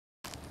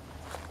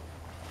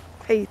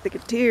Hey,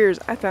 Thicketers,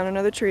 I found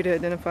another tree to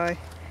identify.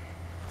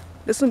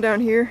 This one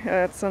down here,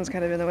 the sun's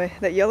kind of in the way.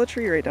 That yellow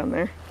tree right down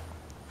there,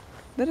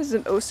 that is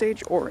an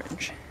Osage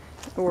Orange,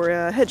 or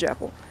a hedge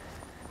apple.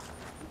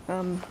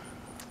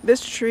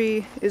 This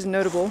tree is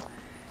notable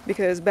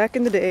because back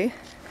in the day,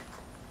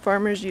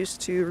 farmers used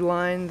to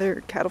line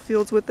their cattle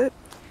fields with it,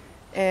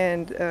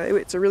 and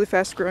it's a really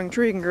fast growing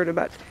tree. It can grow to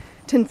about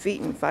 10 feet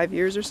in 5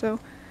 years or so.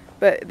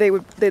 But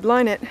they'd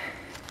line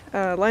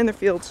their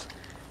fields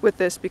with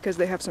this because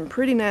they have some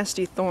pretty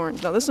nasty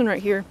thorns. Now this one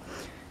right here,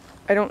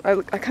 I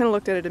kind of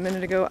looked at it a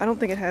minute ago. I don't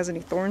think it has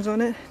any thorns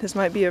on it. This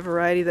might be a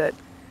variety that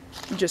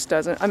just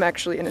doesn't. I'm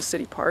actually in a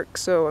city park,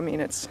 so I mean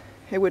it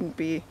wouldn't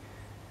be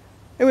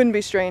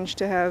strange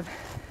to have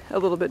a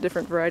little bit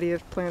different variety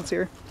of plants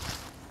here.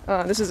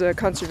 This is a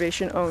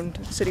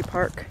conservation-owned city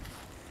park,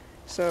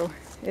 so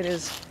it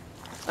is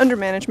under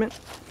management.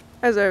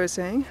 As I was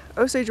saying,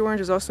 Osage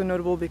Orange is also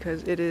notable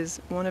because it is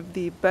one of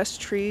the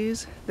best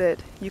trees that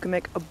you can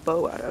make a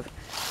bow out of.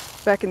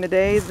 Back in the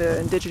day, the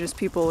indigenous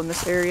people in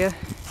this area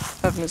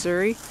of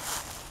Missouri,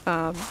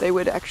 they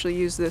would actually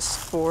use this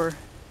for...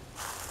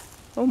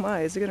 Oh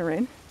my, is it gonna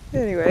rain?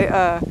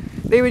 Anyway,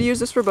 they would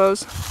use this for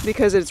bows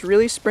because it's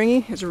really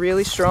springy, it's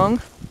really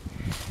strong,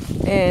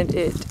 and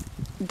it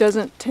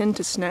doesn't tend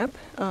to snap.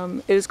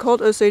 It is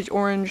called Osage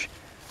Orange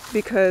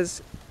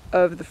because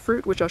of the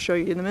fruit, which I'll show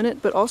you in a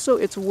minute, but also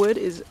its wood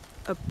is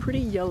a pretty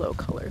yellow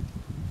color.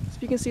 So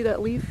if you can see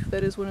that leaf,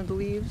 that is one of the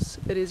leaves.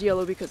 It is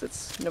yellow because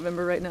it's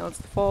November right now, it's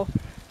the fall.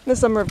 In the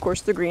summer, of course,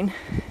 they're green.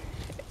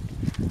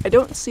 I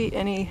don't see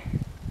any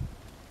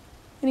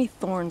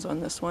thorns on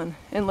this one,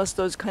 unless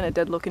those kind of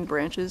dead looking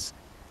branches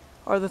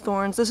are the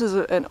thorns. This is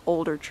an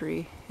older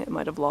tree. It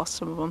might have lost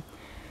some of them.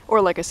 Or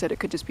like I said, it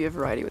could just be a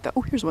variety with that.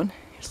 Oh, here's one.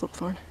 Here's a little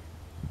thorn.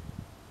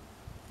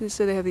 They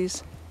say they have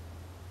these.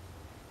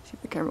 See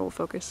if the camera will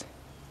focus.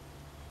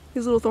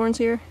 These little thorns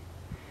here.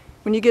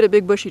 When you get a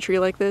big bushy tree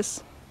like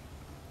this,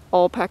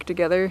 all packed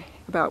together,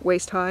 about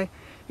waist high,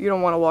 you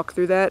don't want to walk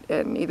through that,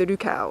 and neither do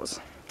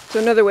cows. So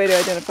another way to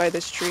identify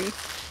this tree,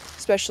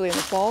 especially in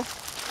the fall,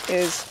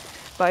 is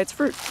by its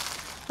fruit.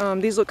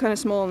 These look kind of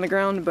small on the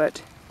ground,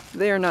 but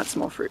they are not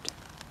small fruit.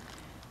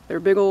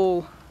 They're big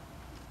old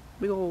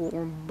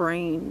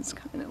brains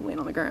kind of laying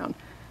on the ground.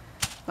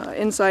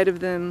 Inside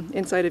of them,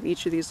 inside of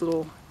each of these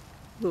little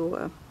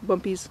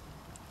bumpies,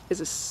 is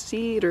a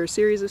seed or a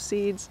series of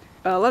seeds.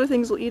 A lot of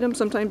things will eat them.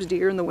 Sometimes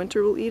deer in the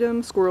winter will eat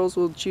them. Squirrels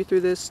will chew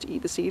through this to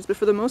eat the seeds, but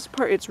for the most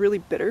part it's really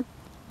bitter.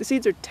 The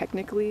seeds are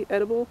technically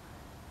edible,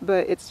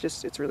 but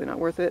it's really not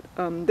worth it.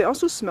 They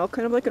also smell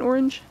kind of like an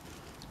orange,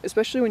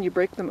 especially when you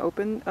break them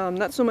open.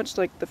 Not so much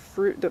like the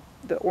fruit,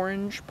 the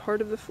orange part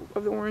of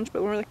the orange,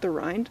 but more like the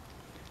rind.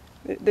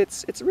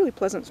 It's a really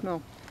pleasant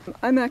smell.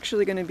 I'm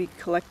actually going to be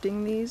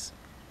collecting these,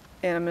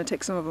 and I'm going to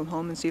take some of them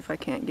home and see if I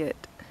can't get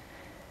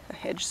a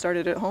hedge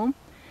started at home.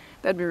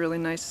 That'd be really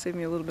nice to save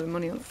me a little bit of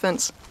money on the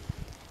fence.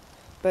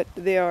 But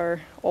they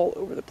are all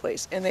over the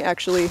place, and they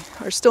actually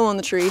are still on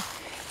the tree.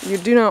 You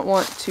do not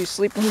want to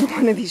sleep under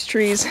one of these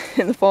trees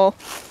in the fall.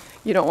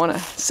 You don't want to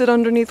sit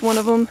underneath one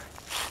of them.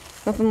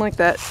 Nothing like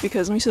that,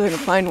 because let me see if I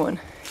can find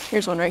one.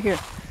 Here's one right here.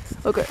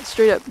 Look,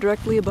 straight up,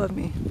 directly above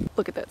me.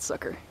 Look at that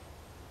sucker.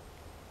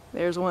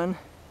 There's one.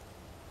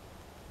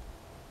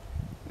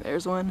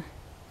 There's one.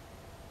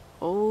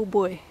 Oh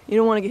boy, you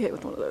don't want to get hit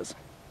with one of those.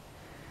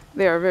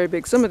 They are very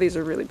big. Some of these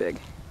are really big.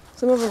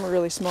 Some of them are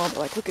really small, but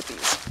like, look at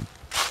these.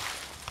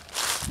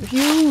 They're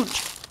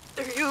huge.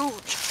 They're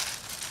huge.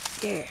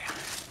 Yeah.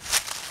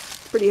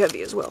 Pretty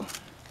heavy as well.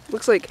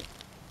 Looks like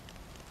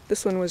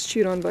this one was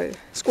chewed on by a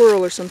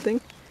squirrel or something.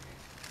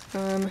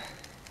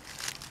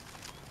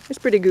 It's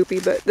pretty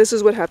goopy, but this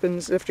is what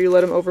happens after you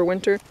let them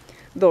overwinter.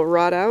 They'll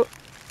rot out,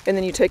 and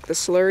then you take the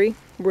slurry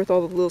with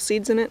all the little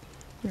seeds in it.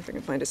 I wonder if I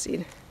can find a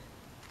seed.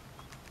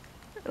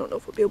 I don't know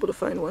if we'll be able to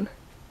find one.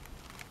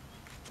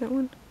 That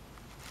one?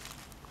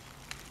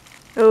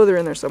 Oh, they're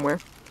in there somewhere.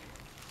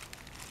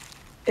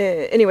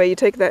 Anyway, you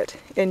take that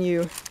and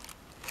you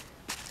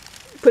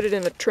put it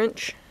in a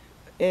trench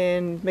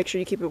and make sure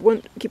you keep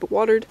it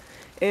watered,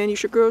 and you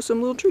should grow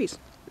some little trees.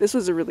 This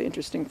was a really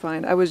interesting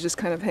find. I was just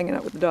kind of hanging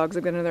out with the dogs.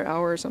 I've got another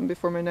hour or something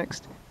before my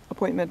next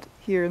appointment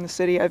here in the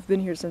city. I've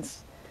been here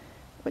since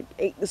like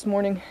 8 this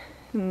morning,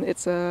 and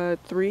it's 2 or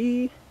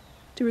 3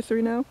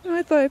 now. And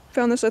I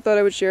found this. I thought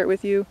I would share it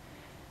with you.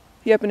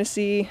 If you happen to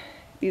see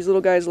these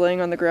little guys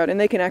laying on the ground, and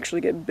they can actually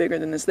get bigger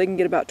than this. They can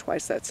get about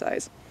twice that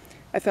size.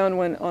 I found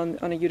one on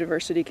a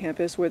university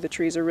campus where the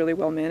trees are really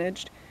well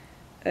managed,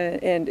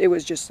 and it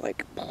was just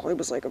like, it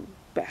was like a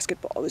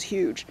basketball. It was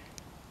huge.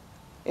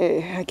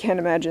 I can't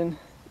imagine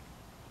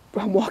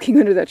walking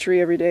under that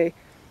tree every day,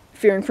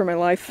 fearing for my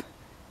life,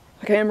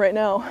 like I am right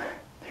now.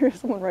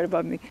 There's one right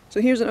above me. So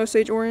here's an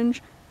Osage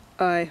Orange.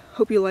 I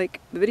hope you like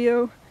the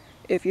video.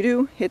 If you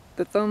do, hit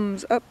the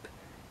thumbs up,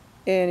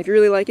 and if you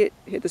really like it,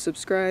 hit the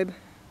subscribe.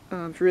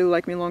 If you really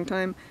like me a long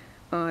time,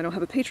 I don't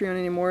have a Patreon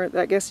anymore.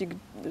 I guess you could,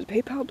 there's a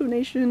PayPal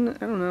donation, I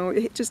don't know.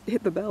 Just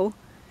hit the bell,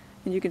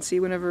 and you can see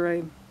whenever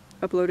I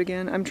upload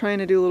again. I'm trying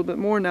to do a little bit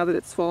more now that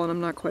it's fall and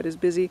I'm not quite as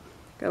busy.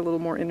 Got a little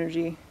more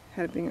energy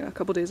having a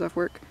couple days off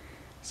work.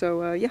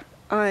 So yeah,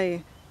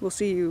 I will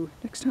see you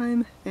next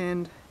time,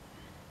 and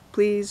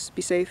please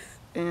be safe,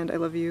 and I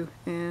love you,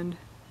 and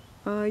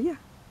yeah,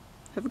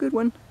 have a good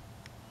one.